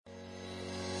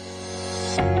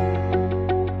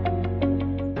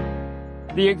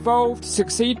The Evolve to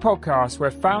Succeed podcast,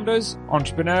 where founders,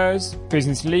 entrepreneurs,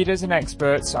 business leaders and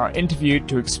experts are interviewed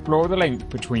to explore the link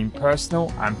between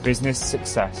personal and business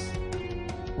success.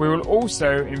 We will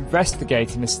also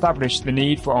investigate and establish the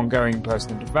need for ongoing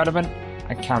personal development,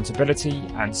 accountability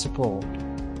and support.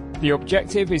 The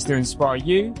objective is to inspire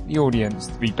you, the audience,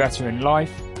 to be better in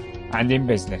life and in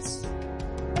business.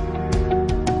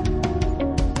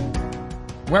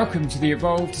 Welcome to the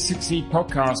Evolve to Succeed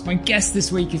podcast. My guest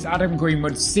this week is Adam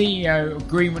Greenwood, CEO of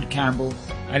Greenwood Campbell,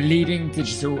 a leading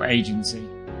digital agency.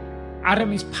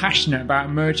 Adam is passionate about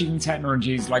emerging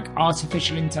technologies like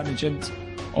artificial intelligence,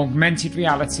 augmented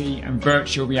reality and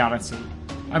virtual reality,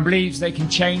 and believes they can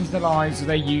change the lives of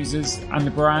their users and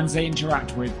the brands they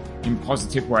interact with in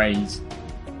positive ways.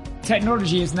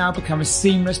 Technology has now become a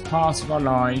seamless part of our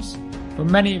lives. For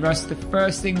many of us, the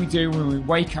first thing we do when we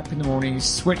wake up in the morning is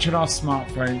switch on our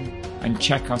smartphone and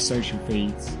check our social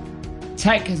feeds.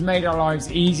 Tech has made our lives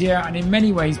easier and in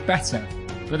many ways better,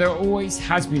 but there always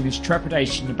has been this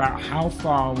trepidation about how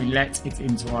far we let it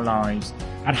into our lives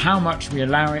and how much we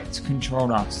allow it to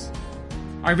control us.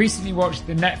 I recently watched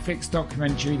the Netflix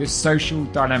documentary The Social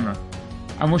Dilemma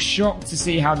and was shocked to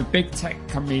see how the big tech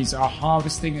companies are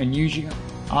harvesting and using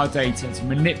our data to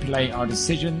manipulate our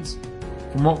decisions,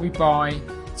 from what we buy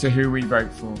to who we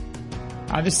vote for.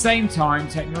 At the same time,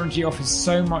 technology offers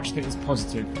so much that is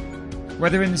positive.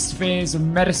 Whether in the spheres of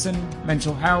medicine,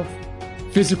 mental health,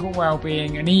 physical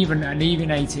well-being, and even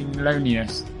alleviating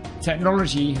loneliness,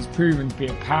 technology has proven to be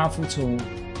a powerful tool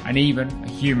and even a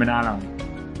human ally.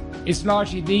 It's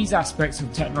largely these aspects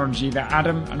of technology that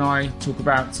Adam and I talk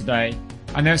about today,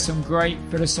 and there are some great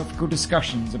philosophical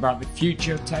discussions about the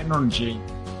future of technology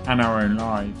and our own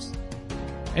lives.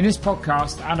 In this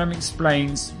podcast, Adam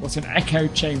explains what an echo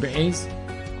chamber is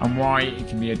and why it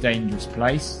can be a dangerous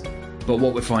place. But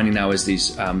what we're finding now is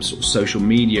these sort of social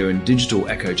media and digital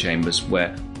echo chambers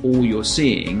where all you're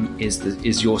seeing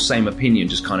is your same opinion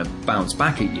just kind of bounce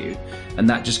back at you. And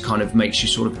that just kind of makes you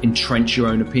sort of entrench your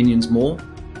own opinions more.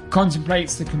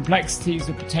 Contemplates the complexities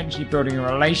of potentially building a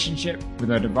relationship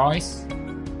with a device.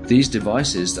 These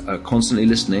devices that are constantly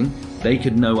listening, they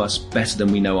could know us better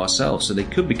than we know ourselves, so they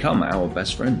could become our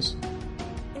best friends.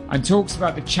 And talks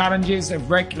about the challenges of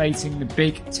regulating the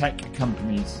big tech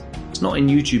companies. It's not in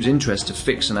YouTube's interest to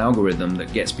fix an algorithm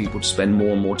that gets people to spend more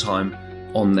and more time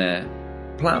on their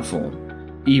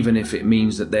platform, even if it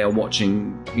means that they are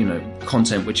watching,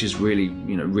 content which is really,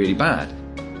 really bad.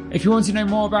 If you want to know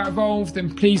more about Evolve,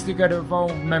 then please do go to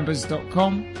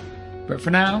evolvemembers.com. But for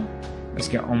now, let's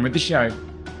get on with the show.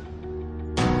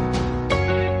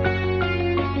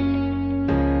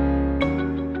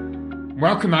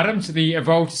 Welcome, Adam, to the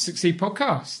Evolve to Succeed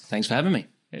podcast. Thanks for having me.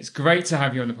 It's great to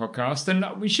have you on the podcast.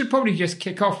 And we should probably just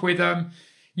kick off with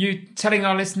you telling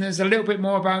our listeners a little bit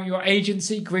more about your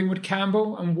agency, Greenwood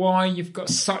Campbell, and why you've got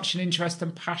such an interest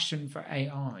and passion for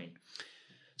AI.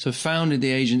 So I founded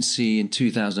the agency in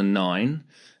 2009,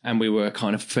 and we were a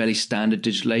kind of fairly standard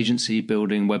digital agency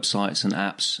building websites and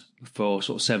apps for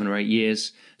sort of 7 or 8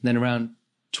 years. And then around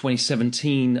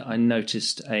 2017, I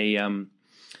noticed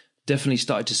definitely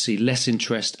started to see less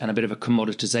interest and a bit of a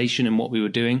commoditization in what we were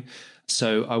doing.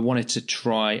 So I wanted to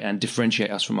try and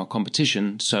differentiate us from our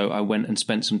competition. So I went and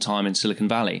spent some time in Silicon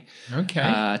Valley. Okay.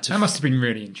 That must have been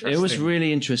really interesting. It was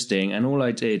really interesting. And all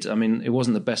I did, it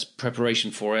wasn't the best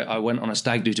preparation for it. I went on a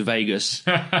stag do to Vegas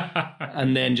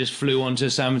and then just flew on to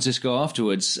San Francisco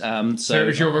afterwards. So it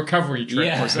was your recovery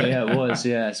trip, was it? Yeah, it was.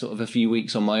 Yeah, sort of a few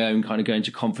weeks on my own, kind of going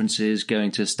to conferences,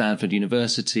 going to Stanford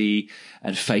University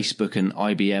and Facebook and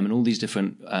IBM and all these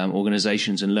different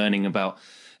organizations and learning about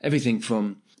everything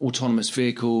from autonomous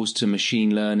vehicles to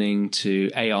machine learning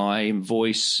to AI,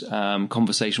 voice,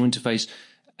 conversational interface.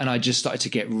 And I just started to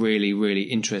get really, really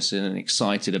interested and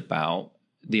excited about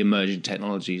the emerging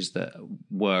technologies that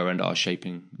were and are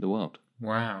shaping the world.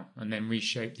 Wow. And then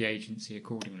reshaped the agency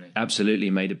accordingly.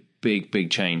 Absolutely. Made a big, big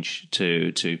change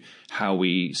to how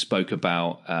we spoke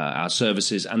about our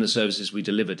services and the services we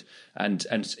delivered. And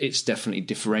it's definitely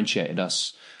differentiated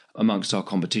us amongst our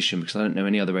competition, because I don't know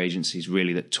any other agencies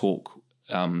really that talk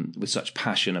with such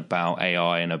passion about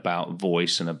AI and about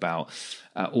voice and about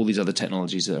all these other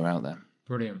technologies that are out there.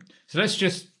 Brilliant. So let's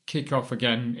just kick off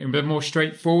again in a bit more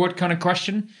straightforward kind of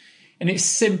question. In its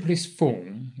simplest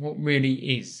form, what really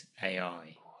is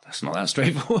AI? That's not that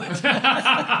straightforward.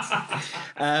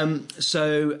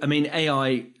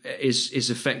 AI is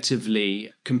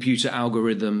effectively computer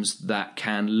algorithms that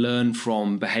can learn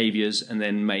from behaviors and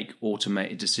then make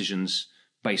automated decisions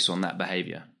based on that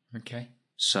behavior. Okay.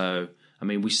 So,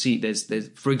 we see there's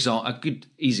for example, a good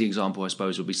easy example, I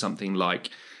suppose, would be something like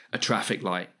a traffic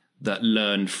light that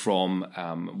learned from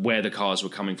where the cars were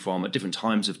coming from at different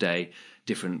times of day,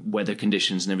 different weather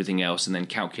conditions and everything else, and then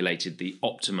calculated the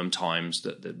optimum times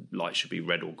that the light should be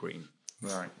red or green.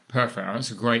 Right, perfect.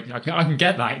 That's a great. I can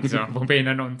get that example, being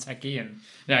a non-techie,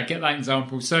 and get that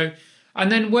example. So,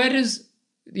 and then where does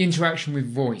the interaction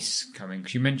with voice come in?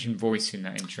 Because you mentioned voice in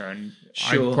that intro, and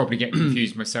Sure. I probably get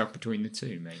confused myself between the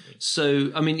two, maybe. So,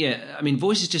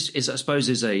 voice is I suppose,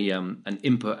 is a an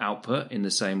input-output in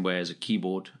the same way as a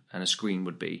keyboard and a screen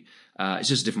would be. It's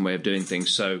just a different way of doing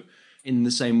things. So, in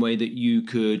the same way that you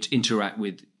could interact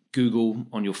with Google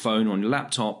on your phone or on your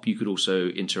laptop, you could also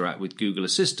interact with Google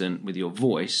Assistant with your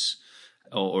voice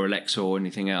or Alexa or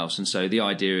anything else. And so the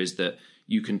idea is that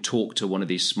you can talk to one of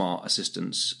these smart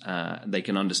assistants. They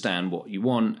can understand what you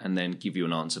want and then give you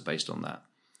an answer based on that.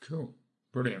 Cool.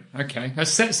 Brilliant. Okay.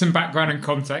 Let's set some background and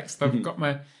context. I think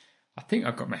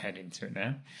I've got my head into it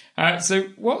now. So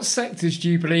what sectors do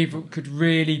you believe could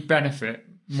really benefit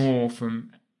more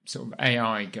from sort of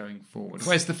AI going forward?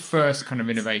 Where's the first kind of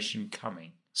innovation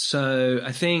coming? So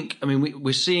I think,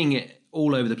 we're seeing it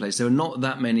all over the place. There are not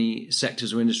that many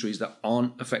sectors or industries that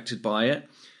aren't affected by it.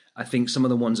 I think some of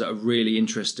the ones that are really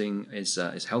interesting is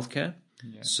healthcare.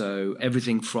 Yeah. So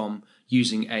everything from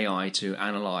using AI to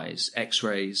analyze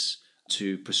X-rays,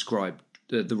 to prescribe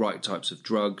the right types of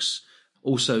drugs,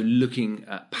 also looking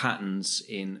at patterns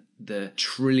in the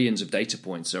trillions of data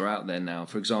points that are out there now.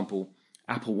 For example,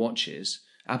 Apple Watches.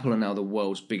 Apple are now the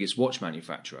world's biggest watch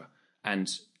manufacturer. And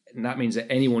that means that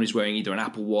anyone who's wearing either an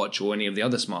Apple Watch or any of the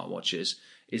other smartwatches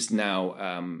is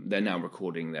now, they're now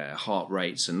recording their heart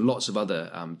rates and lots of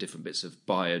other different bits of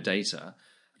bio data.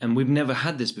 And we've never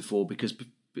had this before because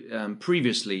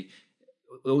previously,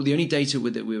 the only data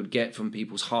that we would get from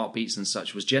people's heartbeats and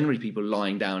such was generally people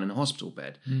lying down in a hospital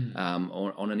bed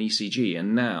or on an ECG.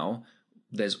 And now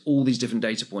there's all these different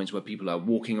data points where people are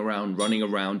walking around, running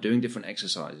around, doing different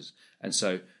exercises. And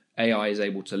so AI is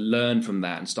able to learn from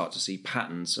that and start to see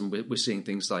patterns. And we're seeing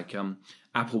things like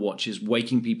Apple Watches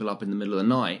waking people up in the middle of the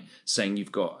night saying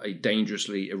you've got a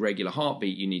dangerously irregular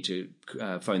heartbeat, you need to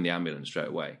phone the ambulance straight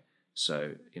away.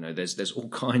 So, there's all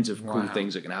kinds of cool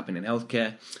things that can happen in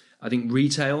healthcare. I think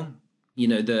retail,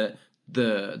 the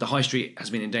high street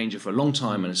has been in danger for a long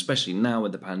time, and especially now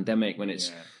with the pandemic, when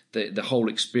it's the whole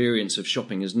experience of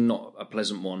shopping is not a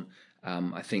pleasant one.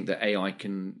 I think that AI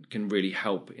can really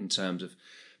help in terms of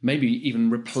maybe even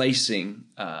replacing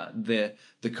the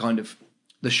kind of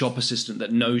the shop assistant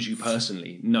that knows you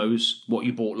personally, knows what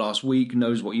you bought last week,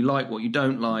 knows what you like, what you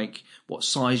don't like, what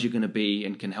size you're going to be,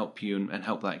 and can help you and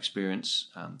help that experience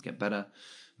get better.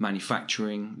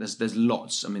 Manufacturing, there's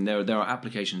lots. There are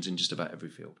applications in just about every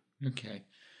field. Okay.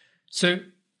 So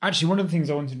actually, one of the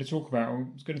things I wanted to talk about, I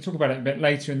was going to talk about it a bit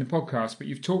later in the podcast, but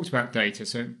you've talked about data,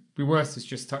 so it'd be worth us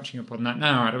just touching upon that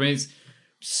now, Adam.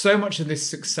 So much of this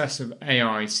success of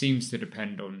AI seems to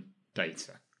depend on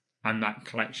data and that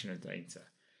collection of data.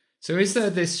 So is there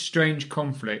this strange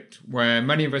conflict where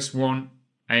many of us want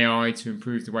AI to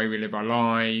improve the way we live our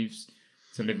lives,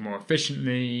 to live more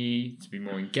efficiently, to be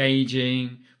more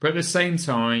engaging, but at the same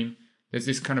time, there's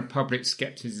this kind of public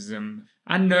skepticism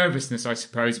and nervousness, I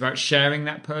suppose, about sharing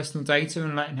that personal data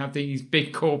and letting have these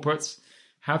big corporates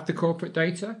have the corporate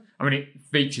data? It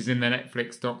features in the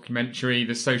Netflix documentary,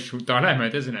 The Social Dilemma,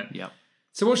 doesn't it? Yeah.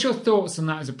 So what's your thoughts on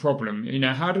that as a problem?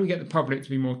 How do we get the public to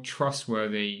be more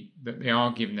trustworthy that they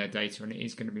are given their data and it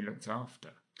is going to be looked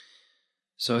after?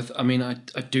 So,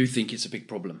 I do think it's a big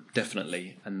problem,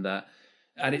 definitely. And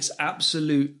at its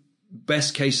absolute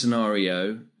best case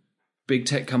scenario, big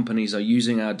tech companies are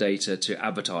using our data to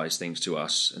advertise things to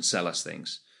us and sell us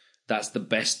things. That's the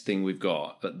best thing we've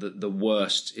got. But the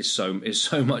worst is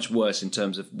so much worse in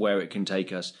terms of where it can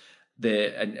take us.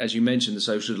 And as you mentioned, The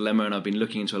Social Dilemma, and I've been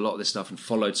looking into a lot of this stuff and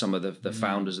followed some of the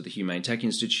founders of the Humane Tech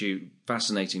Institute,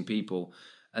 fascinating people.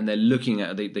 And they're looking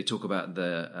at, they talk about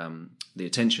the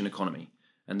attention economy,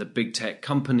 and the big tech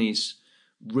companies'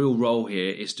 real role here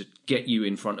is to get you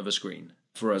in front of a screen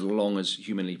for as long as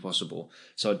humanly possible.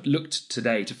 So I looked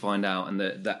today to find out, and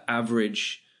the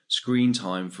average screen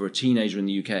time for a teenager in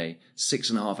the UK,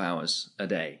 6.5 hours a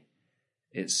day.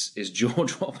 It's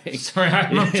jaw-dropping. Sorry,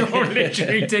 my jaw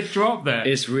literally did drop there.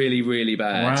 It's really, really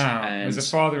bad. Wow. As a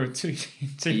father of two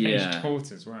teenage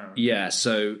daughters, wow. Yeah,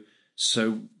 so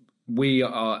we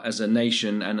are, as a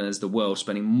nation and as the world,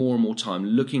 spending more and more time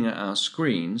looking at our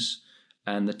screens,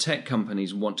 and the tech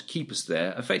companies want to keep us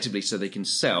there effectively so they can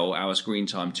sell our screen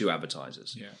time to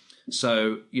advertisers. Yeah.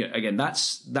 So, again,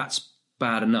 that's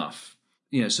bad enough.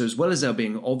 So as well as there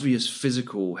being obvious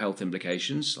physical health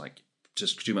implications, like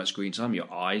just too much screen time,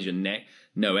 your eyes, your neck,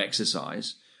 no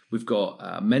exercise, We've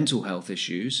got mental health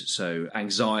issues, so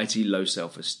anxiety, low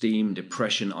self-esteem,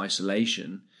 depression,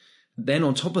 isolation. Then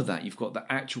on top of that, you've got the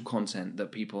actual content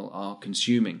that people are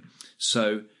consuming.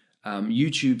 So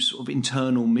YouTube's sort of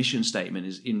internal mission statement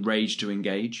is enrage to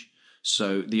engage.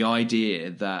 So the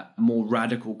idea that more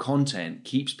radical content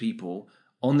keeps people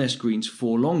on their screens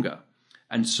for longer.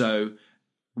 And so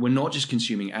we're not just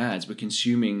consuming ads, we're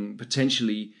consuming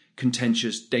potentially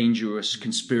contentious, dangerous,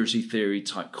 conspiracy theory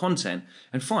type content.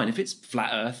 And fine, if it's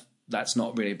flat earth, that's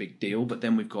not really a big deal. But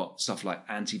then we've got stuff like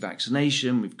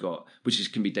anti-vaccination,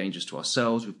 can be dangerous to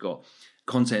ourselves. We've got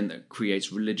content that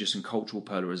creates religious and cultural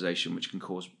polarization, which can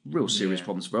cause real serious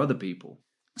problems for other people.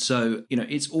 So,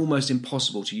 it's almost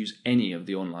impossible to use any of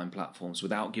the online platforms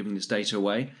without giving this data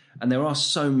away. And there are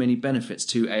so many benefits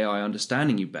to AI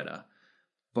understanding you better.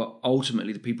 But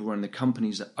ultimately, the people running the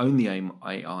companies that own the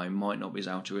AI might not be as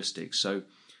altruistic. So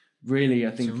really,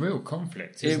 I think it's a real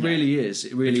conflict, isn't it? Really is.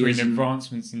 It really is. Between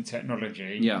advancements in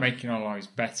technology, making our lives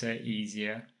better,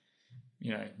 easier,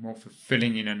 more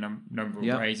fulfilling in a number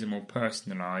of ways and more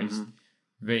personalised,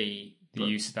 the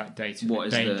use of that data in a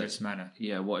dangerous manner.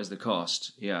 Yeah, what is the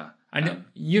cost? Yeah. And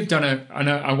you've done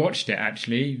I watched it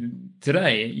actually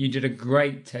today. You did a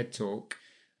great TED Talk,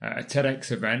 a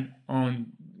TEDx event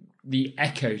on the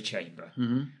echo chamber.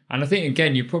 And I think,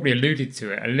 again, you probably alluded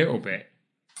to it a little bit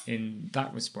in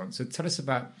that response. So tell us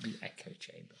about the echo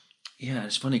chamber. Yeah,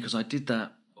 it's funny because I did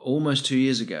that almost 2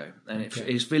 years ago, and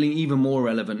it's feeling even more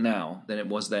relevant now than it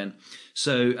was then.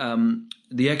 So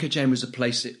the echo chamber is a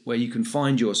place where you can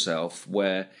find yourself,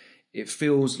 where it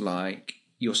feels like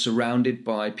you're surrounded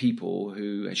by people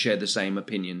who share the same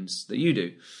opinions that you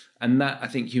do. And that, I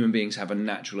think, human beings have a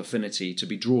natural affinity to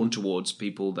be drawn towards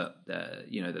people that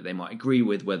that they might agree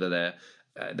with, whether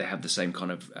they have the same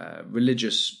kind of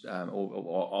religious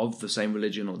or of the same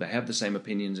religion, or they have the same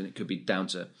opinions, and it could be down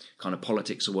to kind of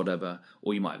politics or whatever,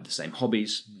 or you might have the same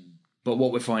hobbies. But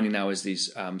what we're finding now is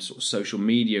these sort of social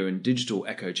media and digital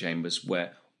echo chambers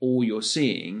where all you're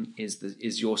seeing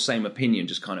is your same opinion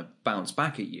just kind of bounce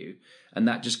back at you. And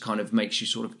that just kind of makes you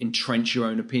sort of entrench your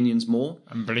own opinions more.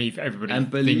 And believe everybody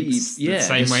thinks the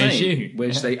same way as you.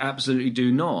 Which they absolutely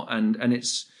do not. And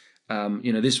it's,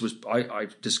 this was, I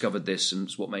discovered this,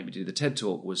 and what made me do the TED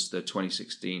Talk was the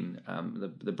 2016,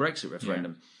 the Brexit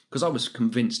referendum. Because I was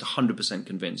 100%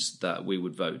 convinced that we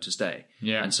would vote to stay.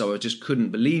 Yeah. And so I just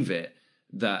couldn't believe it,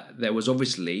 that there was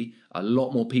obviously a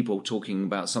lot more people talking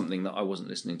about something that I wasn't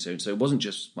listening to. So it wasn't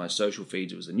just my social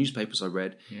feeds, it was the newspapers I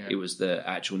read, it was the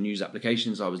actual news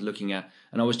applications I was looking at,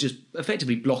 and I was just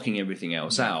effectively blocking everything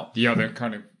else out. The other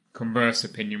kind of converse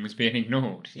opinion was being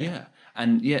ignored.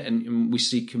 And we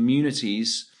see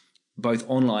communities both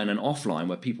online and offline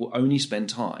where people only spend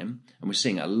time, and we're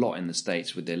seeing a lot in the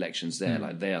States with the elections there,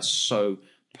 like they are so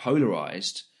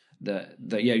polarized that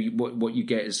what you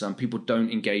get is people don't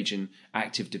engage in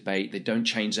active debate, they don't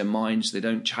change their minds, they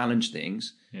don't challenge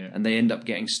things, and they end up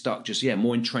getting stuck just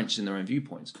more entrenched in their own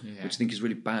viewpoints, which I think is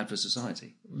really bad for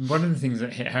society. One of the things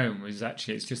that hit home was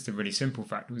actually, it's just a really simple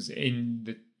fact, was in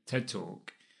the TED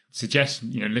Talk, suggest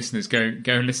listeners go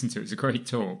and listen to it, it's a great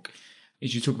talk,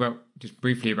 is you talk about just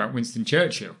briefly about Winston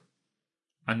Churchill,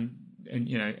 and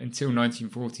until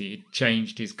 1940, he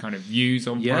changed his kind of views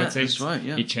on politics. That's right,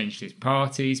 He changed his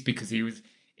parties because he was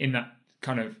in that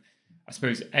kind of, I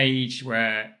suppose, age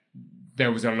where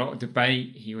there was a lot of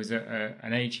debate. He was at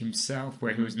an age himself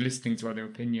where he was listening to other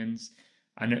opinions.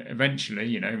 And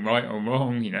eventually, right or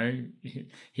wrong,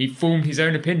 he formed his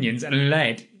own opinions and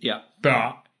led. Yeah.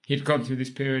 But he'd gone through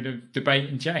this period of debate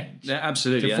and change. Yeah,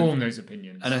 absolutely. To form those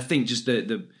opinions. And I think just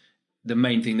the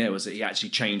main thing there was that he actually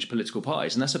changed political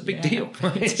parties, and that's a big deal.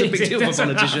 It's a big deal for a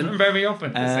politician. Very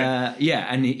often.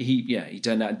 And he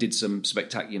turned out and did some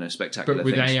spectacular but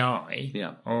with things.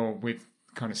 AI, or with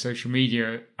kind of social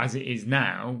media as it is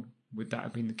now, would that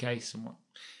have been the case? And what?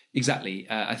 Exactly.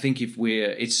 I think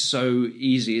it's so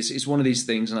easy. It's one of these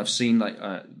things, and I've seen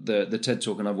the TED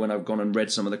Talk, and when I've gone and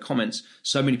read some of the comments,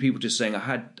 so many people just saying,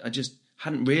 I just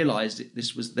hadn't realised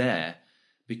this was there.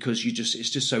 Because it's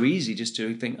just so easy just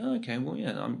to think, oh, okay, well,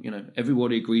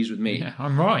 everybody agrees with me. Yeah,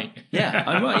 I'm right.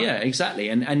 I'm right. Yeah, exactly.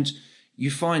 And you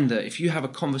find that if you have a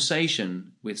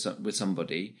conversation with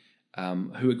somebody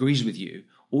who agrees with you,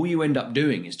 all you end up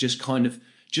doing is just kind of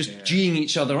geeing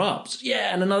each other up.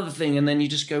 And another thing, and then you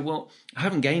just go, well, I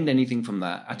haven't gained anything from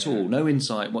that at all. No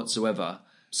insight whatsoever.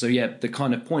 So the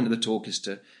kind of point of the talk is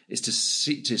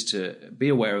to be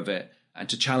aware of it and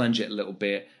to challenge it a little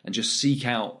bit and just seek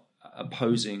out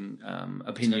opposing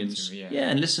opinions,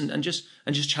 and listen and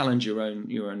just challenge your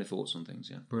own thoughts on things.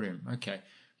 Brilliant. Okay,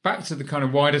 back to the kind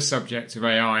of wider subject of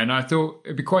AI, and I thought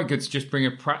it'd be quite good to just bring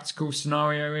a practical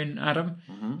scenario in, Adam.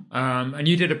 And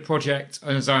you did a project,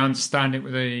 as I understand it,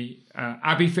 with a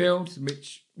Abbeyfield,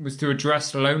 which was to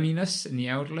address loneliness in the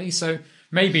elderly. So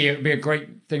maybe it would be a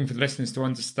great thing for the listeners to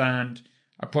understand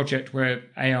a project where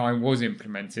AI was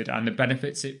implemented and the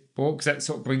benefits it brought, because that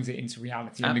sort of brings it into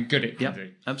reality and the good it can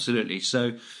do. Absolutely.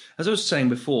 So, as I was saying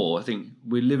before, I think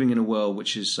we're living in a world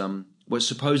which is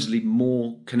supposedly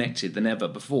more connected than ever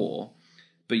before,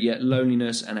 but yet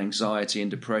loneliness and anxiety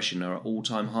and depression are at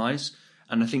all-time highs.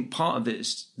 And I think part of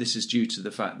this is due to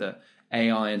the fact that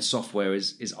AI and software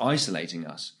is isolating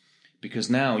us, because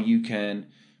now you can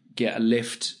get a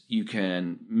lift, you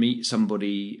can meet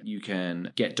somebody, you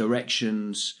can get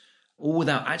directions, all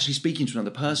without actually speaking to another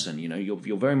person. You know,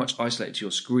 you're very much isolated to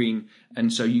your screen,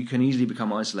 and so you can easily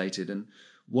become isolated. And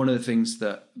one of the things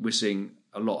that we're seeing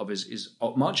a lot of is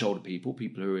much older people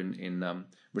who are in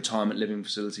retirement living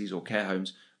facilities or care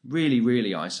homes, really,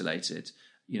 really isolated.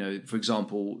 You know, for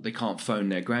example, they can't phone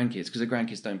their grandkids because their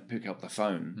grandkids don't pick up the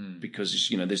phone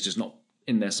because, you know, there's just not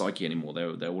in their psyche anymore.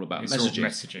 They're all about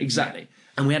messaging. Exactly. Yeah.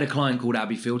 And we had a client called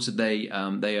Abbeyfield, so they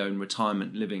own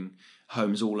retirement living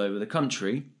homes all over the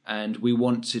country, and we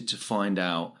wanted to find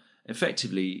out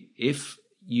effectively if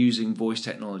using voice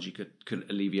technology could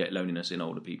alleviate loneliness in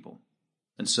older people.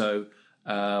 And so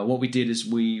what we did is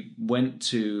we went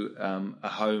to a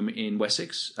home in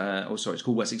Wessex. It's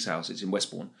called Wessex House. It's in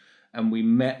Westbourne. And we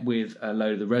met with a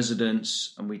load of the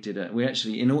residents, and we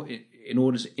actually, in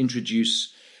order to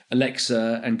introduce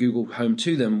Alexa and Google Home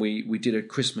to them, we did a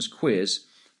Christmas quiz,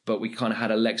 but we kind of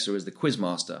had Alexa as the quiz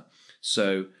master.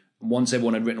 So once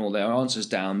everyone had written all their answers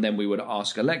down, then we would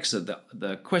ask Alexa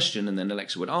the question, and then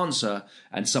Alexa would answer,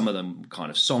 and some of them kind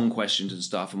of song questions and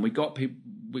stuff. And we got people,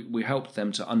 we helped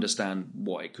them to understand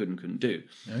what it could and couldn't do.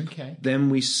 Okay. Then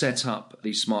we set up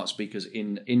these smart speakers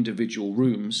in individual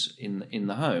rooms in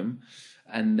the home,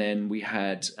 and then we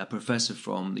had a professor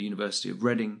from the University of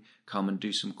Reading come and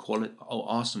do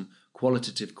ask some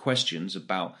qualitative questions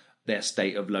about their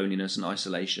state of loneliness and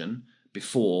isolation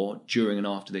before, during, and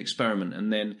after the experiment.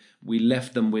 And then we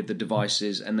left them with the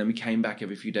devices, and then we came back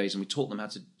every few days and we taught them how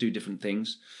to do different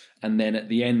things. And then at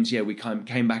the end, we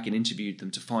came back and interviewed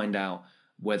them to find out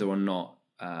whether or not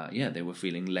they were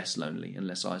feeling less lonely and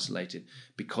less isolated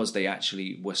because they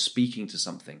actually were speaking to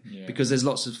something. Yeah. Because there's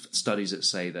lots of studies that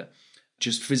say that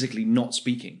just physically not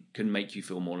speaking can make you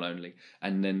feel more lonely.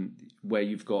 And then where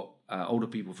you've got older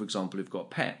people, for example, who've got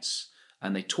pets,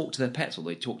 and they talk to their pets or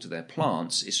they talk to their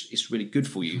plants, it's really good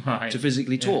for you to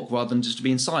physically talk rather than just to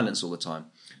be in silence all the time.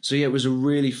 So it was a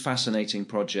really fascinating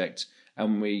project,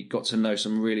 and we got to know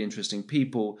some really interesting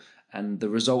people, and the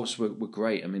results were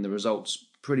great. I mean, the results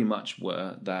pretty much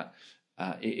were that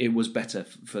it was better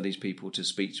for these people to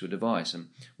speak to a device. And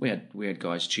we had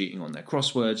guys cheating on their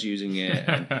crosswords using it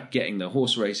and getting the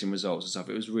horse racing results and stuff.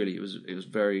 It was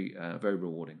very, very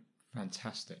rewarding.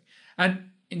 Fantastic. And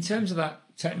in terms of that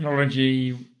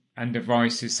technology and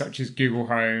devices such as Google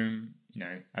Home,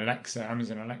 Alexa,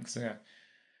 Amazon Alexa,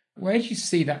 where do you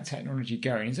see that technology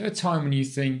going? Is there a time when you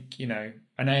think,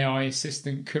 an AI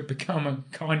assistant could become a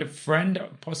kind of friend?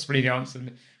 Possibly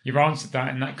you've answered that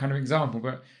in that kind of example,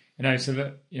 but so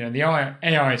that the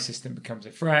AI assistant becomes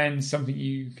a friend, something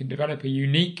you can develop a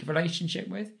unique relationship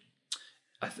with.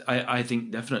 I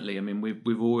think definitely. I mean,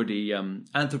 we've already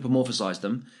anthropomorphized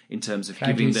them in terms of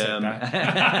giving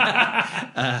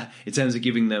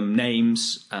them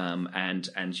names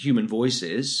and human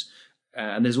voices.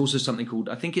 And there's also something called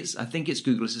I think it's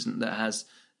Google Assistant that has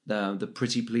the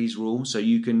pretty please rule. So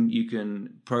you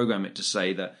can program it to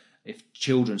say that if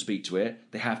children speak to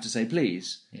it, they have to say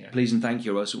please, please and thank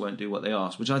you, or else it won't do what they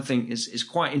ask. Which I think is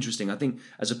quite interesting. I think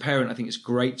as a parent, I think it's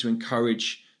great to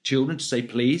encourage children to say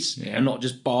please and not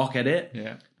just bark at it.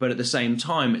 Yeah. But at the same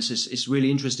time, it's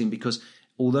really interesting because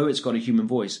although it's got a human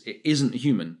voice, it isn't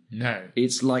human. No.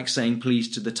 It's like saying please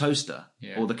to the toaster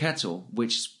or the kettle,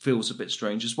 which feels a bit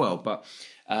strange as well. But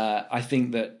I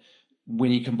think that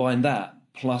when you combine that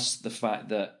plus the fact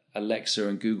that Alexa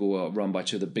and Google are run by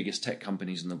two of the biggest tech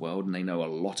companies in the world, and they know a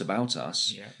lot about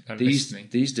us. Yeah,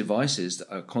 these devices that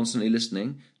are constantly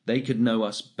listening, they could know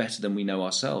us better than we know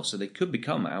ourselves, so they could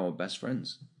become our best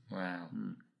friends. Wow.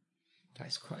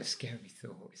 That's quite a scary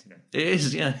thought, isn't it? It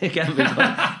is, yeah. It can be.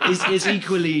 It's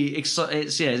equally exciting.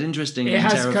 It's interesting. It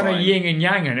has terrifying. Kind of yin and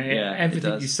yang in it. Yeah,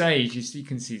 everything you say, you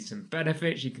can see some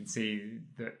benefits. You can see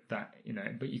that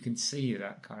but you can see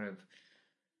that kind of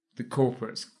the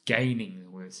corporates gaining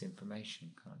all this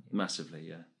information, can't you? Massively,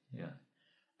 yeah.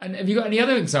 And have you got any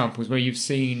other examples where you've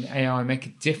seen AI make a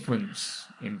difference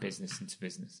in business and to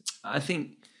business? I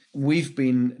think we've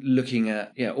been looking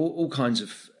at all kinds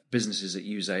of businesses that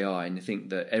use AI, and I think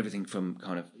that everything from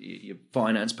kind of your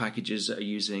finance packages that are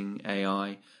using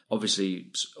AI,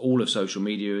 obviously all of social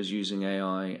media is using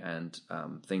AI, and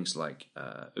things like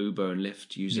Uber and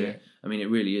Lyft use it. I mean, it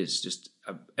really is just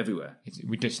everywhere.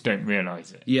 We just don't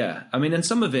realise it. Yeah, I mean, and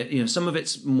some of it, some of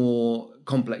it's more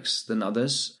complex than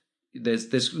others.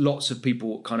 There's lots of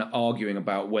people kind of arguing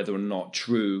about whether or not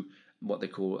true what they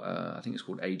call, I think it's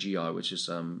called AGI, which is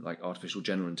like artificial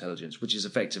general intelligence, which is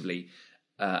effectively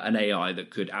an AI that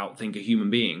could outthink a human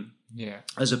being,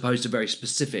 as opposed to very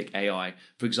specific AI.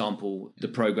 For example, the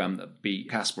program that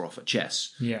beat Kasparov at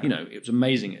chess. It was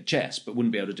amazing at chess, but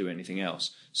wouldn't be able to do anything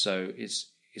else. So it's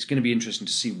going to be interesting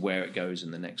to see where it goes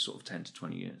in the next sort of 10 to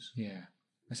 20 years. Yeah,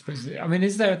 I suppose. I mean,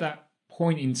 is there that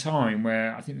point in time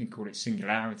where, I think they call it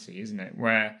singularity, isn't it,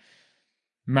 where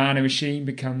man and machine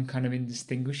become kind of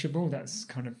indistinguishable? That's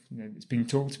kind of, it's being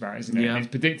talked about, isn't it? Yeah. It's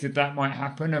predicted that might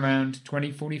happen around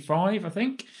 2045, I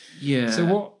think. Yeah. So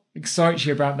what excites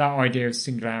you about that idea of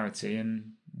singularity,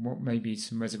 and what maybe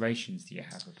some reservations do you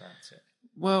have about it?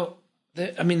 Well,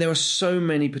 there are so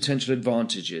many potential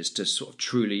advantages to sort of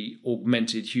truly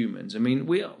augmented humans. I mean,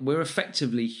 we're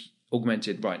effectively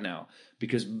augmented right now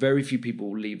because very few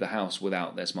people leave the house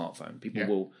without their smartphone. People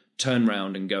will turn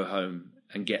around and go home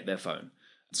and get their phone.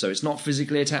 So it's not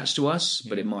physically attached to us,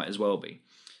 but it might as well be.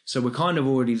 So we're kind of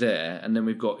already there. And then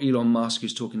we've got Elon Musk,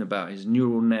 who's talking about his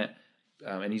neural net,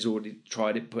 and he's already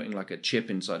tried it, putting like a chip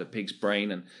inside a pig's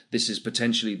brain. And this is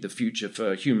potentially the future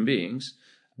for human beings.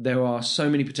 There are so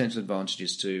many potential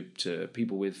advantages to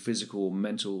people with physical,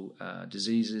 mental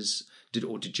diseases,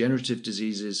 or degenerative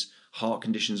diseases, heart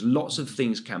conditions. Lots of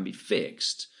things can be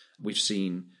fixed. We've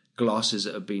seen glasses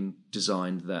that have been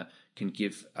designed that can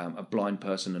give a blind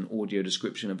person an audio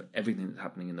description of everything that's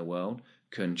happening in the world,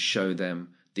 can show them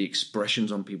the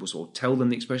expressions on people's, or tell them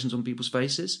the expressions on people's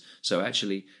faces. So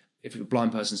actually, if a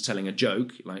blind person's telling a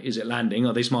joke, like, is it landing?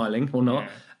 Are they smiling or not?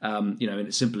 In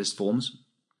its simplest forms.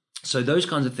 So those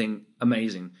kinds of things,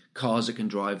 amazing. Cars that can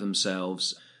drive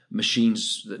themselves,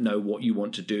 machines that know what you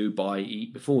want to do, buy,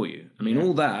 eat before you. I mean,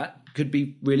 all that could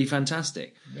be really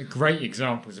fantastic. They're great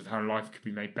examples of how life could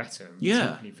be made better,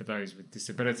 particularly for those with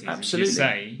disabilities. Absolutely. As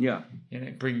you say, and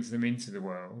it brings them into the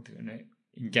world and it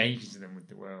engages them with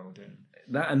the world.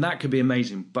 And that could be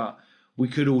amazing, but we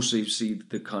could also see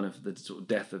the kind of the sort of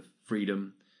death of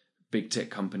freedom, big tech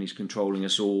companies controlling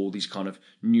us all, these kind of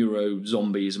neuro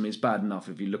zombies. I mean, it's bad enough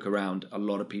if you look around, a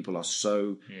lot of people are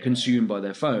so consumed by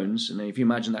their phones. And if you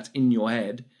imagine that's in your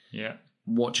head,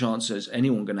 what chance is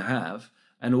anyone going to have?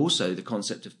 And also the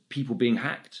concept of people being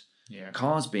hacked,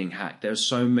 cars being hacked. There are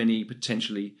so many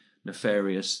potentially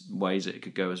nefarious ways that it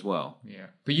could go as well. Yeah,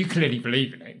 but you clearly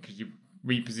believe in it because you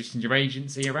repositioned your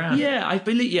agency around it. I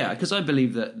believe, because I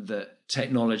believe that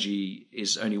technology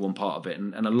is only one part of it.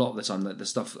 And a lot of the time, the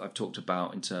stuff that I've talked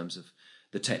about in terms of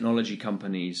the technology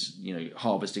companies,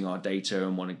 harvesting our data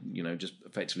and want to, just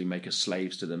effectively make us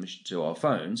slaves to our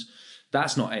phones.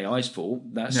 That's not AI's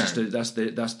fault. That's just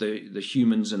the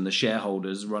humans and the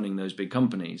shareholders running those big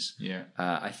companies.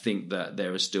 I think that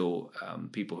there are still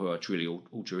people who are truly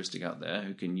altruistic out there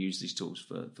who can use these tools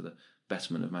for the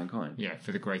betterment of mankind. Yeah,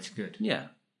 for the greater good. Yeah.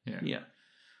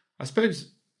 I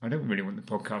suppose I don't really want the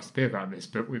podcast to be about this,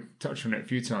 but we've touched on it a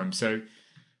few times. So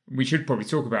we should probably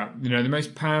talk about, the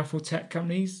most powerful tech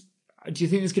companies. Do you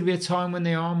think there's going to be a time when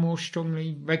they are more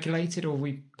strongly regulated, or are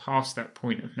we past that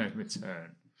point of no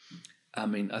return? I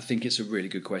mean, I think it's a really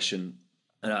good question.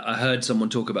 And I heard someone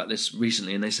talk about this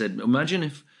recently, and they said,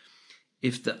 imagine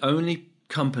if the only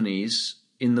companies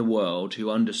in the world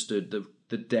who understood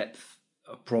the depth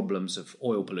of problems of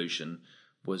oil pollution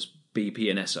was BP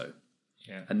and Esso.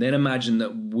 Yeah. And then imagine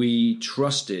that we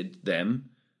trusted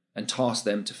them and tasked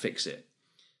them to fix it.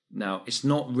 Now, it's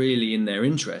not really in their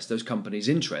interest, those companies'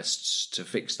 interests, to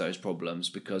fix those problems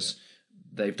because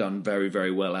they've done very,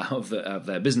 very well out of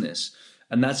their business.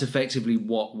 And that's effectively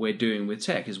what we're doing with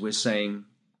tech, is we're saying,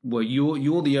 well,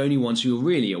 you're the only ones who are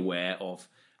really aware of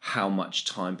how much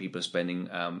time people are spending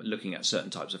looking at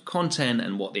certain types of content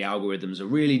and what the algorithms are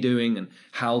really doing and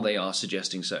how they are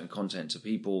suggesting certain content to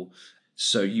people.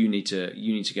 So you need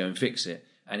to go and fix it.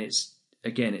 And it's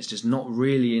just not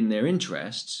really in their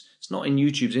interests. It's not in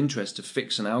YouTube's interest to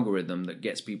fix an algorithm that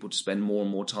gets people to spend more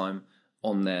and more time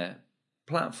on their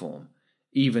platform,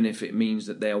 even if it means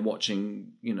that they are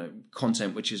watching,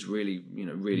 content which is really,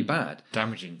 really bad.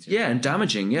 Damaging. And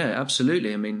damaging. Yeah,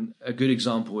 absolutely. I mean, a good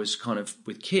example is kind of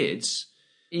with kids.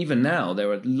 Even now,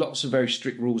 there are lots of very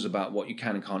strict rules about what you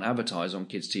can and can't advertise on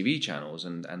kids' TV channels,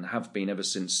 and have been ever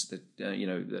since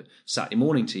the Saturday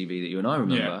morning TV that you and I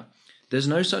remember. There's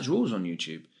no such rules on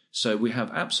YouTube. So we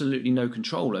have absolutely no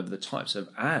control over the types of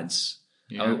ads.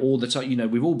 Yeah. All the time,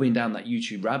 we've all been down that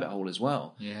YouTube rabbit hole as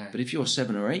well. Yeah. But if you're a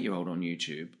 7 or 8 year old on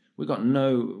YouTube, we've got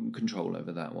no control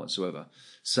over that whatsoever.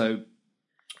 So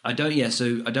I don't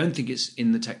think it's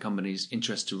in the tech company's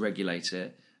interest to regulate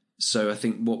it. So I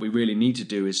think what we really need to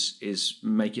do is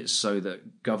make it so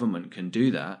that government can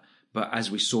do that. But as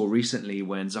we saw recently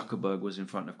when Zuckerberg was in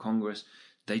front of Congress,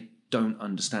 they don't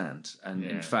understand. And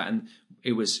in fact,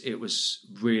 it was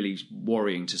really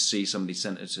worrying to see some of these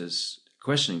senators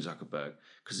questioning Zuckerberg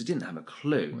because they didn't have a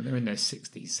clue. Well, they're in their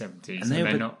 60s, 70s, and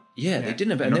they're not. Yeah, they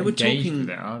didn't have, and they were talking. With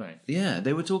it, are they? Yeah,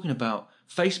 they were talking about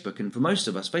Facebook, and for most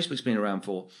of us, Facebook's been around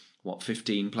for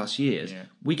 15 plus years. Yeah.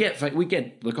 We get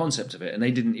the concept of it, and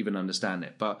they didn't even understand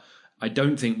it. But I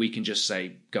don't think we can just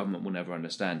say government will never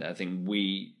understand it. I think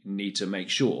we need to make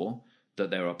sure that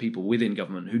there are people within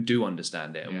government who do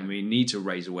understand it, and we need to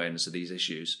raise awareness of these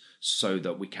issues so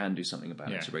that we can do something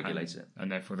about it to regulate it.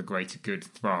 And therefore the greater good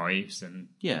thrives, and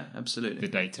absolutely, the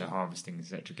data harvesting,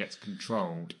 etc., gets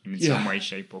controlled in some way,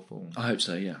 shape or form. I hope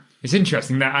so, yeah. It's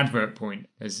interesting, that advert point.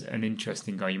 There's an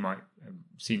interesting guy, you might have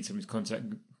seen some of his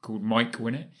content, called Mike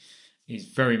Winnett. He's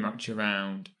very much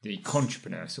around the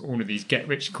entrepreneur, so all of these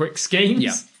get-rich-quick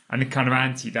schemes, and the kind of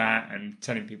anti that, and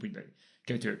telling people,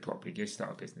 go do it properly, go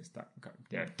start a business.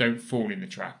 Don't fall in the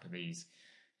trap of these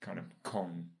kind of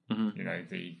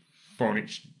the foreign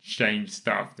exchange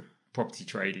stuff, the property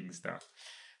trading stuff.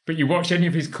 But you watch any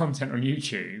of his content on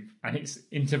YouTube, and it's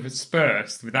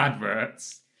interspersed with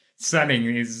adverts selling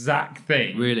the exact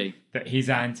thing that he's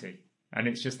anti. And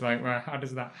it's just like, well, how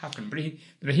does that happen?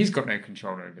 But he's got no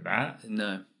control over that.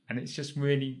 No. And it's just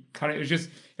really it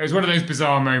was one of those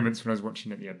bizarre moments when I was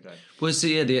watching it the other day. Well, so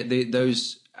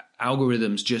those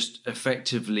algorithms just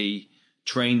effectively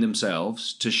train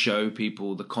themselves to show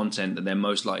people the content that they're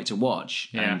most likely to watch.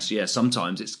 Yeah. And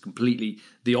sometimes it's completely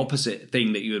the opposite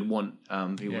thing that you would want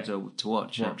people to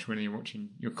watch. When you're watching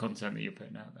your content that you're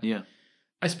putting out there. Yeah.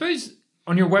 I suppose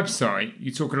on your website,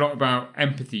 you talk a lot about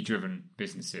empathy-driven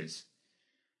businesses.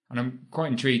 And I'm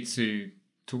quite intrigued to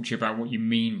talk to you about what you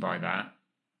mean by that.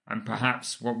 And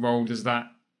perhaps what role does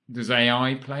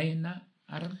AI play in that,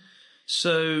 Adam?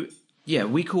 So,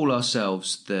 we call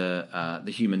ourselves the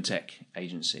Human Tech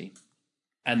Agency,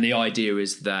 and the idea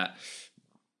is that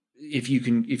if you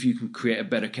can create a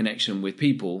better connection with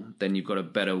people, then you've got a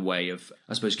better way of,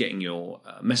 I suppose, getting your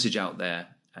message out there,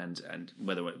 and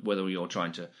whether you're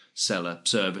trying to sell a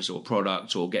service or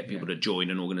product or get people to join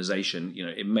an organization,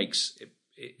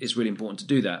 it's really important to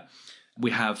do that.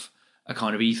 We have a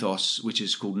kind of ethos which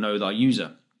is called Know Thy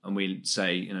User. And we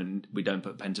say, we don't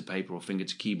put pen to paper or finger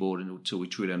to keyboard until we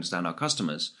truly understand our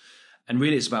customers. And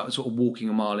really it's about sort of walking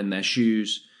a mile in their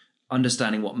shoes,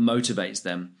 understanding what motivates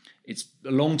them. It's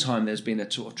a long time there's been a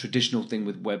sort of traditional thing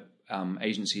with web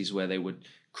agencies where they would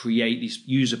create these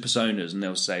user personas, and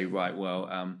they'll say, right,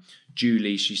 well,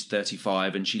 Julie, she's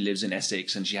 35 and she lives in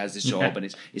Essex and she has this job,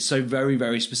 and it's so very,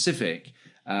 very specific.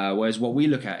 Whereas what we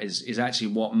look at is actually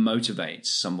what motivates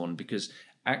someone, because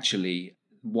actually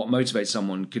what motivates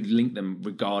someone could link them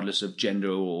regardless of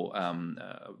gender or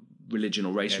religion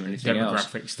or race or anything else.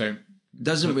 Demographics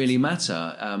doesn't really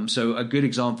matter. So a good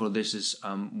example of this is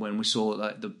when we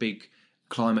saw the big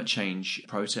climate change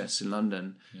protests in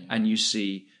London, and you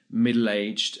see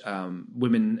middle-aged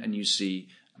women, and you see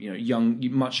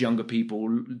much younger people,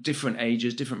 different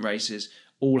ages, different races,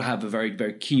 all have a very,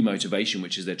 very key motivation,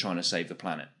 which is they're trying to save the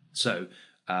planet. So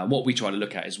what we try to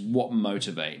look at is what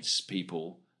motivates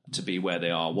people to be where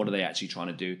they are. What are they actually trying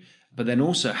to do? But then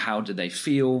also, how do they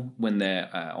feel when they're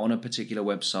on a particular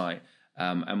website?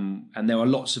 And there are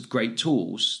lots of great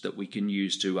tools that we can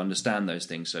use to understand those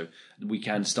things. So we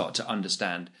can start to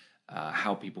understand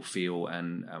how people feel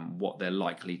and what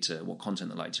content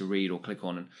they're likely to read or click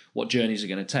on, and what journeys are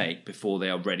going to take before they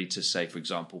are ready to, say, for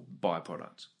example, buy a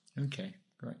product. Okay,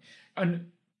 great.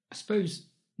 And I suppose,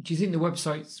 do you think the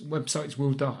websites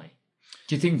will die?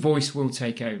 Do you think voice will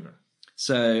take over?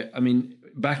 So, I mean,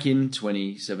 back in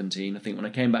 2017, I think when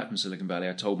I came back from Silicon Valley,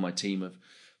 I told my team of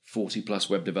 40 plus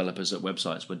web developers that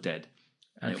websites were dead.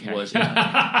 And okay. It was, in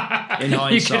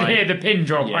hindsight. You can hear the pin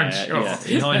drop, I'm sure. Yeah.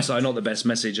 In hindsight, not the best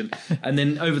message. And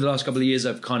then over the last couple of years,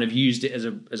 I've kind of used it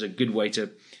as a good way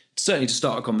to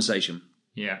start a conversation.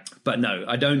 Yeah. But no,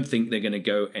 I don't think they're going to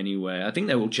go anywhere. I think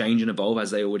they will change and evolve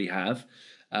as they already have.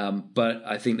 But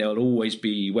I think there will always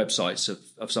be websites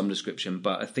of some description.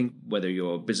 But I think whether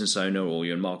you're a business owner or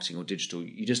you're in marketing or digital,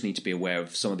 you just need to be aware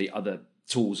of some of the other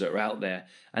tools that are out there,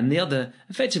 and the other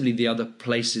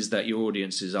places that your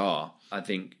audiences are. I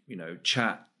think,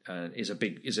 chat is a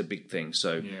big thing.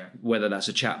 So whether that's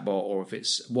a chatbot or if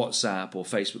it's WhatsApp or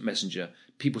Facebook Messenger,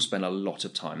 people spend a lot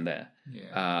of time there.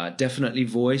 Definitely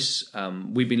voice.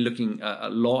 We've been looking a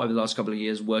lot over the last couple of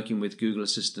years, working with Google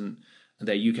Assistant,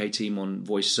 their UK team, on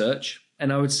voice search.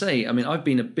 And I would say, I mean, I've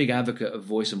been a big advocate of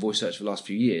voice and voice search for the last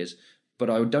few years, but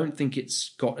I don't think it's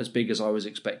got as big as I was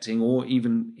expecting, or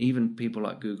even people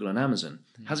like Google and Amazon.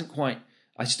 Hasn't quite.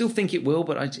 I still think it will,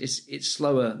 but it's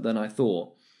slower than I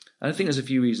thought. And I think there's a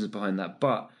few reasons behind that.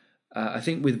 But I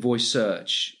think with voice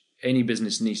search, any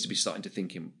business needs to start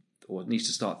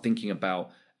thinking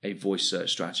about a voice search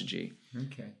strategy.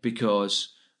 Okay.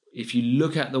 Because if you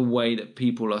look at the way that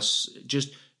people are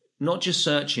not just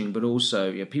searching, but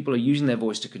also people are using their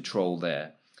voice to control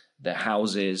their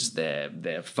houses,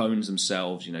 their phones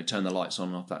themselves, turn the lights on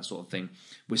and off, that sort of thing.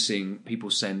 We're seeing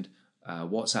people send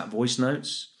WhatsApp voice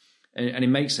notes. And it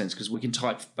makes sense because we can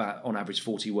type about on average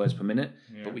 40 words per minute,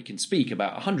 but we can speak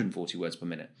about 140 words per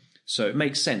minute. So it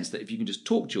makes sense that if you can just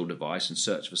talk to your device and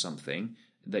search for something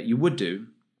that you would do,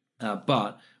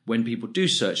 but when people do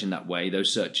search in that way,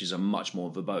 those searches are much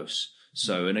more verbose.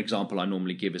 So an example I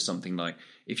normally give is something like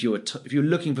if you're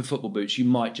looking for football boots, you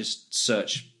might just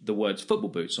search the words football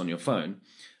boots on your phone.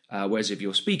 Whereas if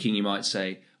you're speaking, you might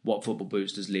say, what football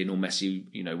boots does Lionel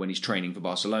Messi, when he's training for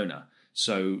Barcelona?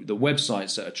 So the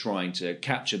websites that are trying to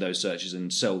capture those searches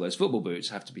and sell those football boots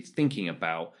have to be thinking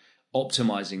about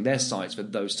optimizing their sites for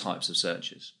those types of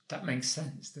searches. That makes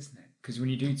sense, doesn't it? Because when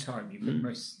you do type, you put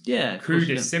most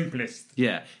crudest, simplest.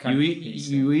 Yeah,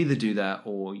 you either do that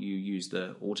or you use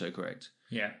the autocorrect.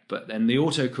 Yeah. But then the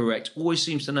autocorrect always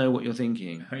seems to know what you're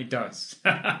thinking. It does.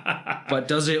 But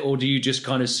does it, or do you just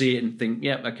kind of see it and think,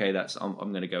 okay, I'm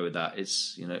going to go with that?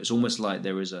 It's it's almost like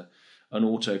there is an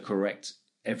autocorrect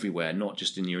everywhere, not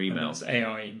just in your email. It's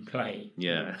AI in play.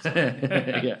 Yeah.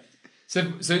 Yeah.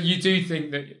 So you do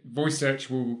think that voice search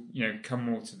will come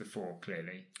more to the fore?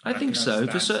 Clearly, I think so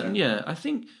for certain. Yeah, I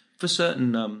think for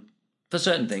certain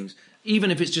things,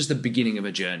 even if it's just the beginning of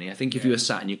a journey. I think if you were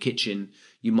sat in your kitchen,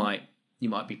 you might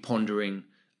be pondering.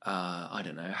 I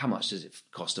don't know, how much does it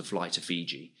cost to fly to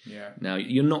Fiji? Yeah. Now,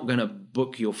 you're not going to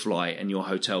book your flight and your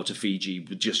hotel to Fiji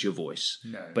with just your voice.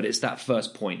 No. But it's that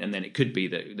first point, and then it could be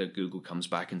that Google comes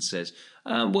back and says,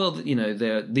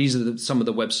 these are some of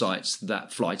the websites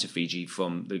that fly to Fiji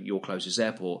from your closest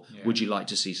airport. Yeah. Would you like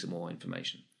to see some more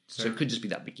information? So it could just be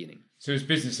that beginning. So as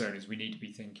business owners, we need to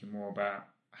be thinking more about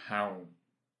how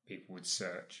people would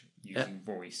search using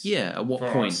voice. Yeah, at what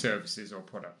for point? Our services or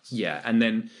products. Yeah, and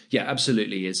then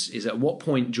absolutely is at what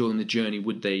point during the journey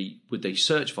would they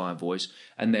search via voice,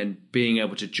 and then being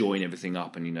able to join everything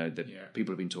up, and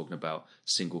people have been talking about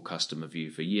single customer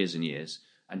view for years and years,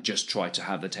 and just try to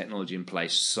have the technology in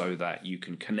place so that you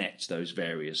can connect those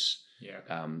various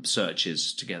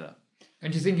searches together.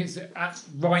 And do you think it's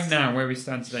right now where we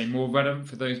stand today more relevant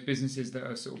for those businesses that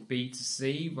are sort of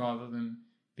B2C rather than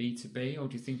B2B, or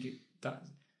do you think that?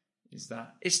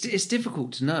 It's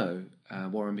difficult to know,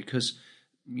 Warren, because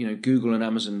Google and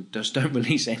Amazon just don't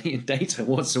release any data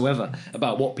whatsoever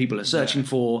about what people are searching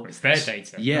for. It's their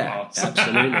data. Yeah,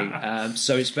 absolutely.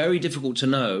 So it's very difficult to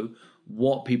know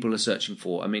what people are searching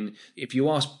for. I mean, if you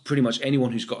ask pretty much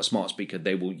anyone who's got a smart speaker,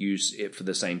 they will use it for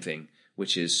the same thing,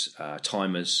 which is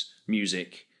timers,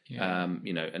 music. Yeah.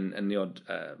 And the odd,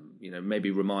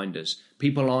 maybe reminders.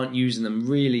 People aren't using them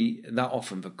really that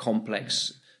often for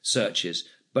complex searches.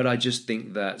 But I just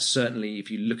think that certainly if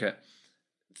you look at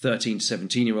 13 to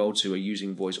 17-year-olds who are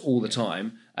using voice all the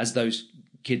time, as those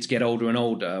kids get older and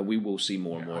older, we will see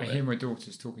more and more of it. I hear my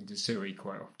daughters talking to Siri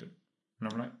quite often.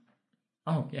 And I'm like,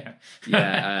 oh, yeah.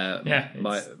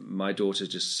 My daughter's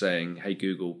just saying, hey,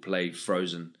 Google, play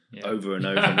Frozen over and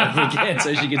over and over again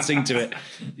so she can sing to it.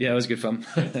 Yeah, it was good fun.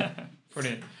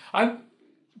 Brilliant. I'm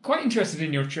quite interested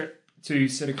in your trip to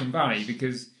Silicon Valley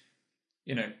because,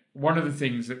 one of the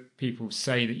things that people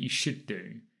say that you should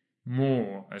do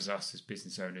more as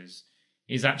business owners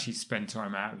is actually spend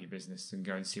time out of your business and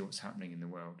go and see what's happening in the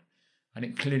world. And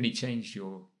it clearly changed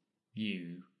your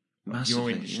view of your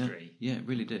industry. Yeah, it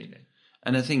really did. Really.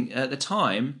 And I think at the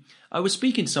time, I was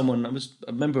speaking to someone, I was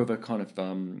a member of a kind of,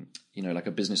 like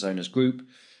a business owners group.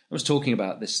 I was talking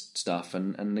about this stuff,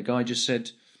 and the guy just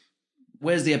said,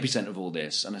 where's the epicenter of all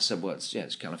this? And I said, well,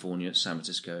 it's California, it's San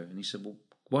Francisco. And he said, well,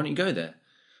 why don't you go there?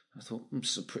 I thought,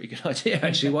 it's a pretty good idea,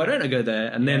 actually. Why don't I go there?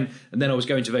 And then I was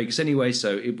going to Vegas anyway,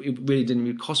 so it really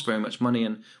didn't cost very much money.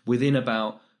 And within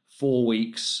about 4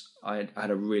 weeks, I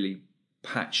had a really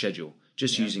packed schedule,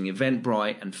 just using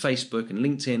Eventbrite and Facebook and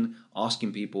LinkedIn,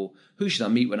 asking people, who should I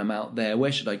meet when I'm out there?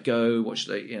 Where should I go? What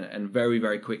should I, and very,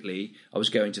 very quickly, I was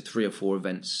going to 3 or 4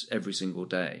 events every single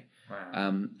day.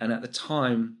 Wow. And at the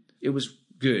time, it was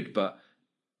good, but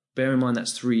bear in mind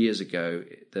that's 3 years ago.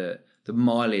 The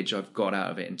mileage I've got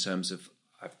out of it in terms of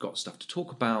I've got stuff to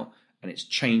talk about, and it's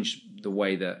changed the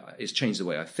way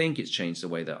I think. It's changed the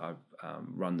way that I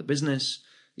run the business.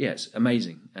 Yeah, it's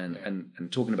amazing.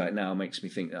 And talking about it now makes me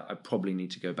think that I probably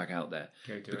need to go back out there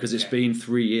because it's been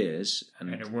 3 years.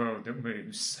 And in a world that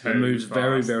moves it moves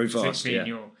very, very fast.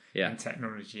 In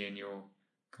technology and your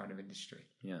kind of industry.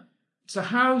 Yeah. So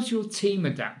how's your team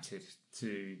adapted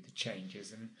to the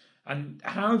changes and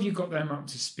how have you got them up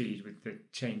to speed with the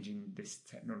changing this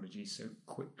technology so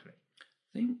quickly?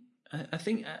 I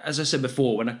think, as I said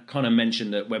before, when I kind of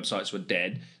mentioned that websites were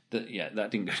dead, that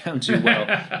didn't go down too well.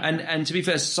 and to be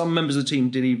fair, some members of the team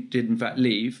did in fact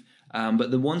leave,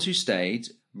 but the ones who stayed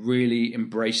really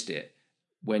embraced it.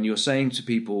 When you're saying to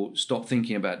people, stop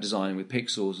thinking about designing with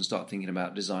pixels and start thinking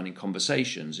about designing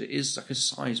conversations, it is like a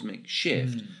seismic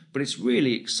shift, but it's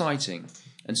really exciting.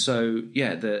 And so,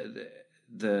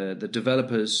 the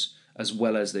developers as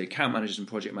well as the account managers and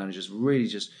project managers really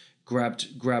just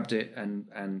grabbed it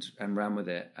and ran with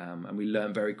it. And we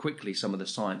learned very quickly some of the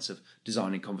science of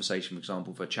designing conversation, for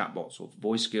example, for chatbots or for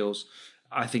voice skills.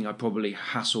 I think I probably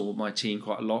hassle my team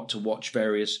quite a lot to watch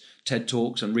various TED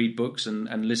Talks and read books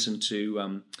and listen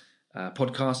to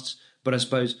podcasts. But I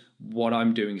suppose what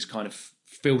I'm doing is kind of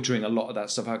filtering a lot of that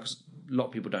stuff out because a lot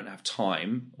of people don't have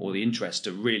time or the interest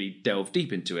to really delve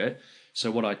deep into it. So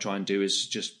what I try and do is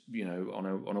just,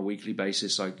 on a weekly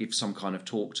basis, I give some kind of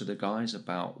talk to the guys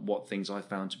about what things I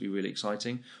found to be really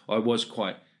exciting. I was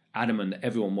quite adamant that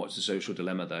everyone watch The Social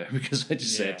Dilemma, though, because I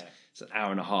just said it's an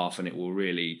hour and a half and it will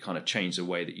really kind of change the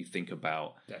way that you think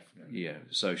about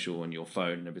social and your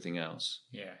phone and everything else.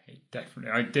 Yeah,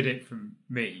 definitely. I did it for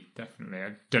me, definitely.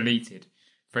 I deleted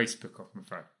Facebook off my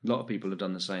phone. A lot of people have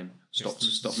done the same.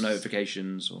 Stop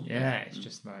notifications. It's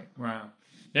just like, wow.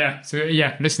 Yeah, so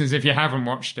listeners, if you haven't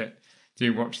watched it,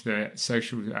 do watch The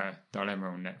Social Dilemma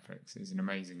on Netflix. It's an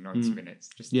amazing 90 minutes.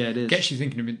 Just it is. Gets you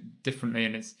thinking a bit differently,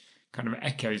 and it's kind of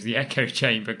echoes the echo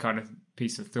chamber kind of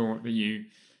piece of thought that you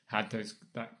had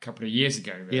that couple of years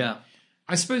ago. Really. Yeah.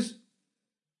 I suppose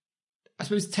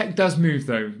tech does move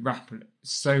though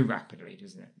so rapidly,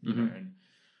 doesn't it? You know, and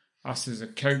us as a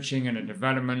coaching and a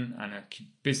development and a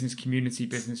business community,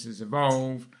 businesses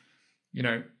evolve.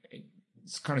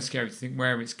 It's kind of scary to think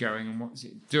where it's going and what's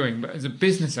it doing. But as a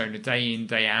business owner, day in,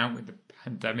 day out, with the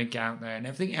pandemic out there and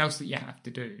everything else that you have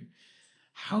to do,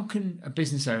 how can a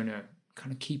business owner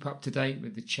kind of keep up to date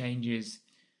with the changes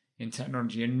in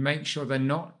technology and make sure they're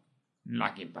not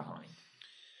lagging behind?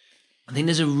 I think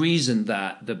there's a reason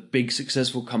that the big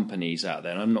successful companies out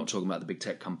there, and I'm not talking about the big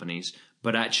tech companies,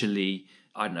 but actually,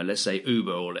 I don't know, let's say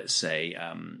Uber or let's say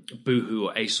Boohoo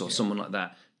or ASOS, someone like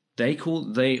that, they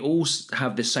all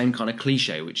have this same kind of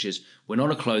cliche, which is we're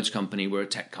not a clothes company, we're a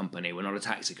tech company. We're not a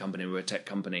taxi company, we're a tech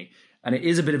company. And it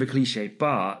is a bit of a cliche,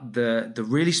 but the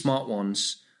really smart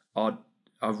ones are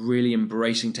really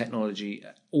embracing technology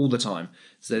all the time.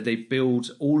 So they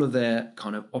build all of their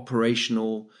kind of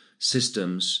operational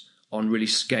systems on really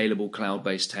scalable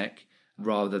cloud-based tech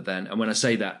rather than, and when I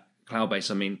say that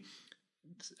cloud-based, I mean,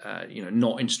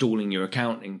 not installing your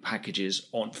accounting packages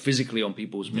physically on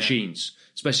people's machines,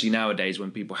 especially nowadays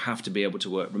when people have to be able to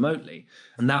work remotely.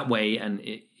 And that way, and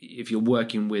if you're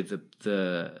working with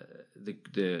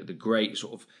the great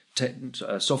sort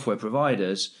of software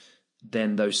providers,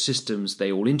 then those systems,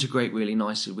 they all integrate really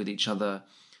nicely with each other.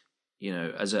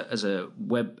 As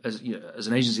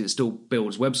an agency that still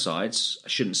builds websites, I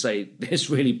shouldn't say this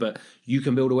really, but you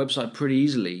can build a website pretty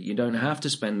easily. You don't have to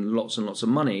spend lots and lots of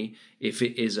money if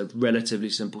it is a relatively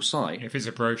simple site. If it's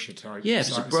a brochure type. Yeah, if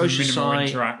it's a brochure site,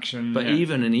 interaction, but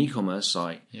even an e-commerce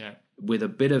site, yeah, with a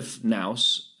bit of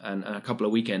nous and a couple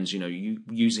of weekends, you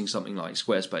using something like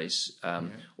Squarespace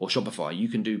or Shopify, you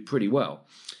can do pretty well.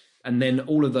 And then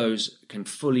all of those can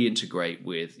fully integrate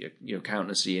with your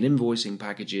accountancy and invoicing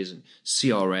packages and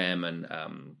CRM and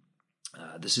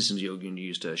the systems you're going to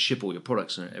use to ship all your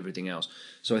products and everything else.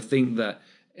 So I think that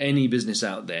any business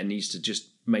out there needs to just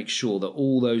make sure that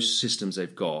all those systems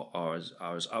they've got are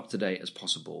as up to date as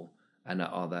possible and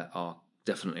are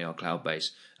definitely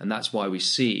cloud-based. And that's why we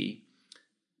see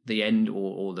the end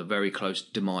or the very close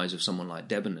demise of someone like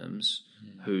Debenhams,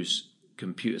 whose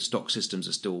computer stock systems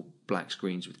are still black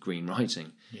screens with green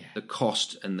writing. Yeah. The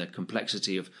cost and the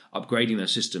complexity of upgrading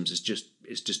those systems is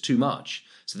just too much.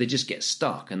 So they just get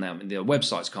stuck, and their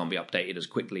websites can't be updated as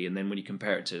quickly. And then when you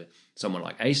compare it to someone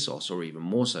like ASOS, or even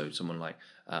more so, someone like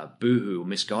Boohoo or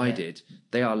Misguided,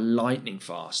 they are lightning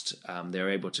fast.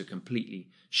 They're able to completely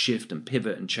shift and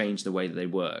pivot and change the way that they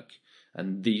work.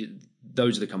 And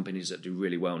those are the companies that do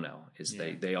really well now.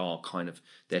 They are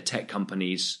they're tech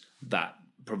companies that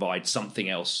provide something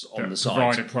else on the side.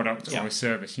 Provide a product or a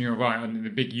service. And you're right, and the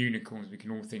big unicorns we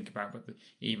can all think about, but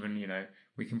even,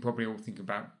 we can probably all think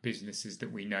about businesses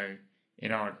that we know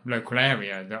in our local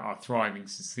area that are thriving,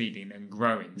 succeeding and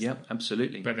growing. Yep,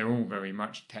 absolutely. But they're all very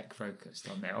much tech focused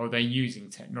on there, or they're using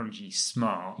technology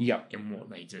smart in what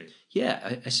they do.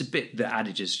 Yeah, it's a bit, the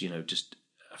adage is, just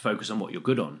focus on what you're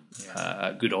good on.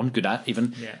 Good at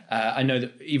even. Yeah. I know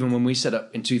that even when we set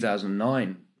up in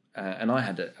 2009, and I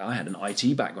had an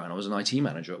IT background. I was an IT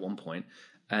manager at one point,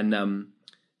 and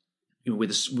we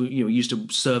used to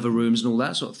server rooms and all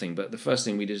that sort of thing. But the first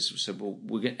thing we did is we said, well,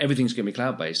 everything's going to be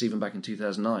cloud based. Even back in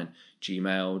 2009,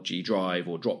 Gmail, G Drive,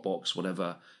 or Dropbox,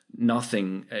 whatever.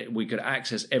 Nothing. We could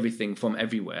access everything from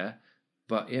everywhere.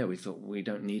 But yeah, we thought we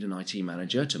don't need an IT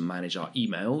manager to manage our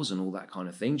emails and all that kind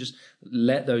of thing. Just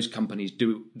let those companies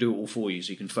do it all for you,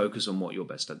 so you can focus on what you're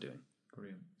best at doing.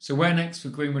 Brilliant. So where next for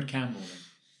Greenwood Campbell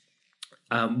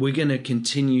then? We're going to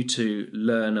continue to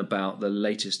learn about the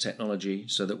latest technology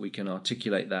so that we can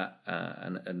articulate that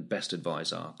and best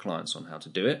advise our clients on how to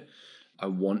do it. I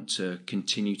want to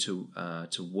continue to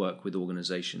work with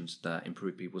organisations that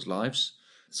improve people's lives.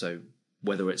 So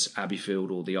whether it's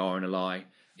Abbeyfield or the RNLI,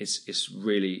 it's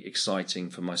really exciting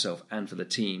for myself and for the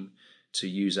team to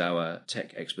use our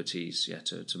tech expertise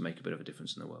to make a bit of a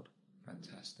difference in the world.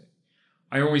 Fantastic.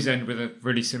 I always end with a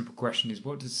really simple question: is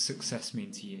what does success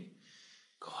mean to you?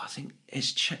 God, I think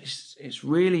it's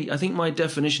really, I think my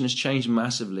definition has changed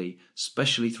massively,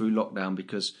 especially through lockdown,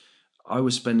 because I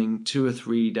was spending 2 or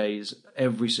 3 days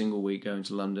every single week going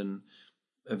to London,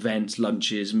 events,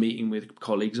 lunches, meeting with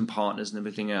colleagues and partners and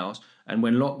everything else. And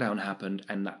when lockdown happened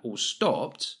and that all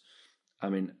stopped, I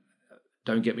mean,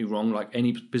 don't get me wrong, like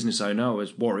any business owner, I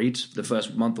was worried the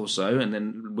first month or so. And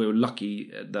then we were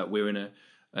lucky that we're in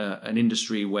an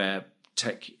industry where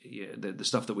tech, the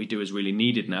stuff that we do is really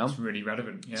needed now. It's really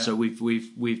relevant. Yeah. So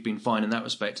we've been fine in that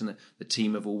respect, and the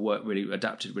team have all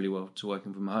adapted really well to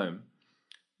working from home.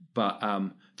 But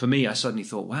for me, I suddenly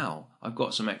thought, wow, I've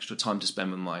got some extra time to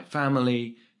spend with my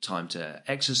family, time to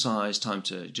exercise, time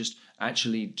to just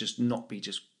not be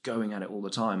just going at it all the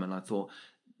time. And I thought,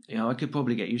 I could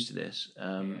probably get used to this.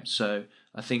 So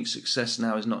I think success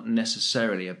now is not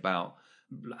necessarily about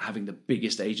having the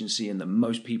biggest agency and the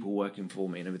most people working for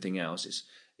me and everything else.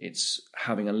 It's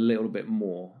having a little bit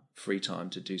more free time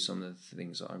to do some of the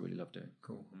things that I really love doing.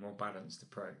 Cool. A more balanced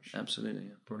approach. Absolutely.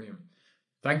 Yeah. Brilliant.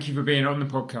 Thank you for being on the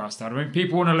podcast, Adam. If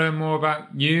people want to learn more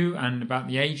about you and about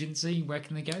the agency, where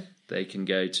can they go? They can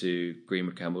go to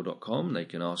greenwoodcampbell.com. They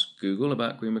can ask Google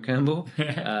about Greenwood Campbell,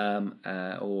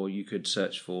 or you could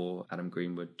search for Adam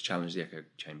Greenwood, Challenge the Echo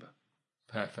Chamber.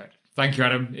 Perfect. Thank you,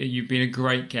 Adam. You've been a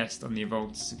great guest on the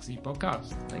Evolve to Succeed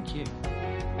podcast. Thank you.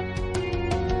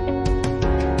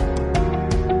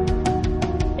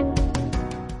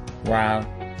 Wow.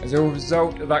 As a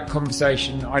result of that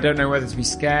conversation, I don't know whether to be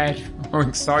scared or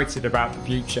excited about the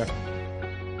future.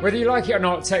 Whether you like it or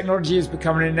not, technology has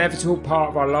become an inevitable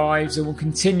part of our lives and will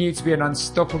continue to be an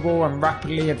unstoppable and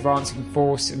rapidly advancing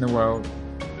force in the world.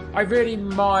 I really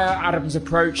admire Adam's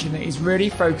approach in that he's really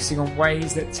focusing on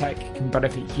ways that tech can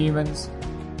benefit humans,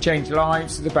 change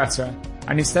lives for the better,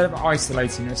 and instead of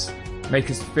isolating us, make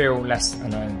us feel less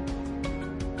alone.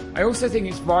 I also think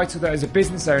it's vital that as a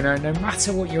business owner, no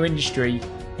matter what your industry,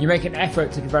 you make an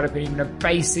effort to develop even a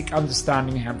basic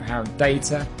understanding of how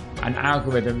data and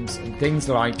algorithms and things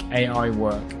like AI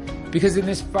work. Because in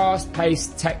this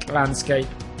fast-paced tech landscape,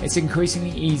 it's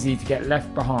increasingly easy to get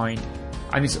left behind,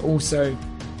 and it's also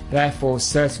therefore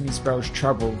certainly spells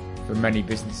trouble for many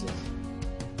businesses.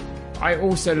 I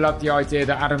also love the idea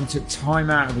that Adam took time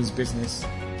out of his business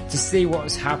to see what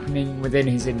was happening within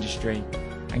his industry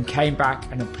and came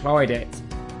back and applied it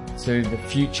to the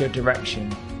future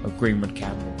direction of Greenwood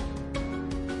Campbell.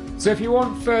 So if you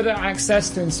want further access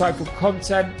to insightful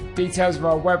content, details of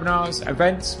our webinars,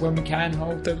 events when we can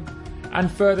hold them,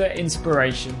 and further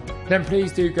inspiration, then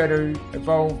please do go to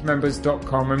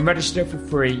evolvemembers.com and register for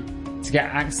free to get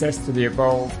access to the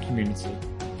Evolve community.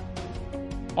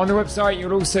 On the website,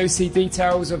 you'll also see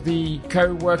details of the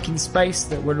co-working space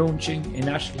that we're launching in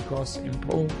Ashley Cross in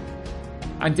Poole,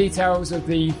 and details of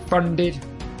the funded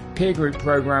peer group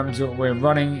programs that we're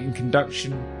running in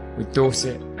conjunction with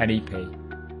Dorset NEP.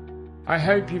 I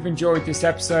hope you've enjoyed this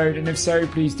episode, and if so,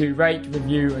 please do rate,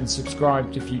 review and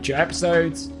subscribe to future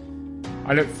episodes.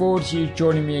 I look forward to you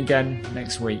joining me again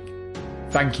next week.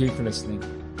 Thank you for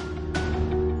listening.